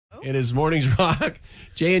It is Mornings Rock,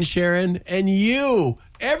 Jay and Sharon, and you.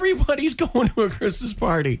 Everybody's going to a Christmas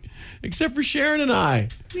party, except for Sharon and I.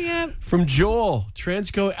 Yeah. From Joel,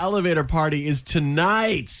 Transco Elevator Party is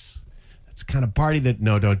tonight. That's the kind of party that,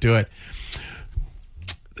 no, don't do it.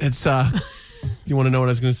 It's, you want to know what I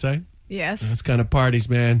was going to say? Yes. Those kind of parties,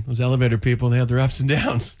 man. Those elevator people, they have their ups and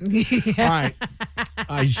downs. Yeah. All right.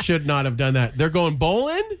 I should not have done that. They're going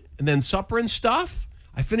bowling and then supper and stuff.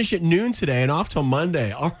 I finish at noon today and off till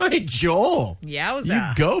Monday. All right, Joel. Yowza.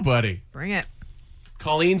 You go, buddy. Bring it.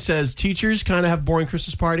 Colleen says teachers kind of have boring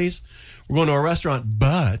Christmas parties. We're going to a restaurant,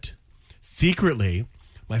 but secretly,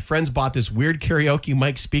 my friends bought this weird karaoke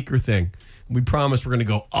mic speaker thing. We promised we're going to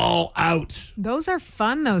go all out. Those are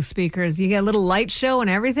fun, those speakers. You get a little light show and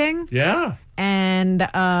everything. Yeah. And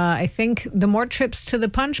I think the more trips to the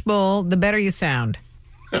punch bowl, the better you sound.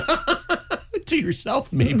 To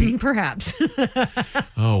yourself, maybe. Perhaps.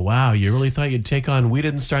 Oh, wow. You really thought you'd take on We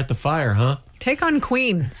Didn't Start the Fire, huh? Take on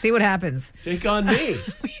Queen. See what happens. Take on me.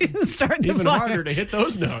 We didn't start the Even fire. harder to hit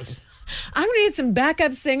those notes. I'm going to need some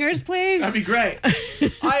backup singers, please. That'd be great.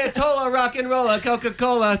 Ayatollah, rock and roll,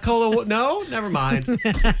 Coca-Cola, cola. No, never mind.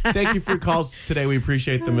 Thank you for your calls today. We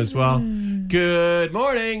appreciate them as well. Good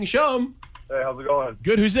morning. Show 'em. Hey, how's it going?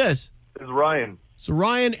 Good. Who's this? This is Ryan. So,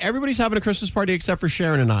 Ryan, everybody's having a Christmas party except for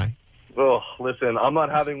Sharon and I. Oh, listen, I'm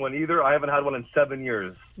not having one either. I haven't had one in 7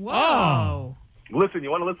 years. Whoa. Oh. Listen,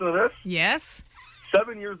 you want to listen to this? Yes?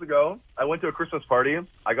 7 years ago, I went to a Christmas party.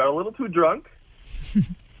 I got a little too drunk.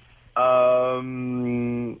 I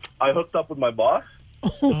hooked up with my boss.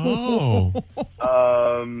 Oh.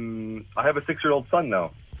 I have a 6-year-old son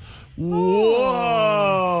now.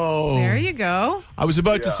 Whoa. There you go. I was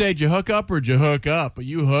about to Yeah. say, did you hook up or did you hook up? But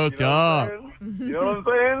you hooked You know up. what I'm saying? You know what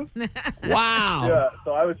I'm saying? Wow. Yeah,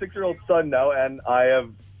 so I have a 6-year-old son now, and I have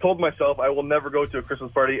told myself I will never go to a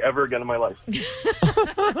Christmas party ever again in my life.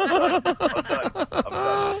 I'm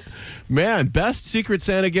done. Man, best Secret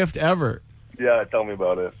Santa gift ever. Yeah, tell me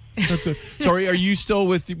about it. Sorry, are you still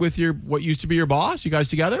with your what used to be your boss? You guys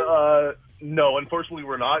together? No, unfortunately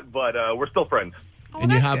we're not, but we're still friends. Oh,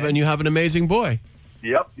 and you that's have good. and you have an amazing boy.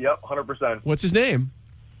 Yep, 100%. What's his name?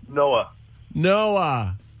 Noah.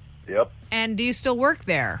 Noah. Yep. And do you still work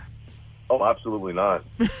there? Oh, absolutely not.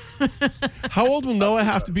 How old will Noah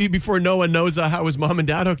have to be before Noah knows how his mom and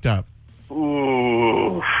dad hooked up?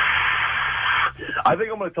 Ooh. I think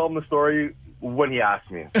I'm going to tell him the story when he asks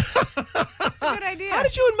me. Good idea. How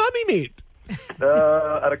did you and Mommy meet?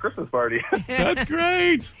 At a Christmas party. That's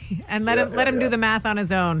great. And let him do the math on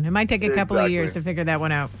his own. It might take a couple of years to figure that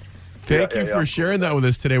one out. Thank you for sharing that with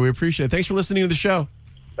us today. We appreciate it. Thanks for listening to the show.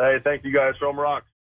 Hey, thank you guys from Rock.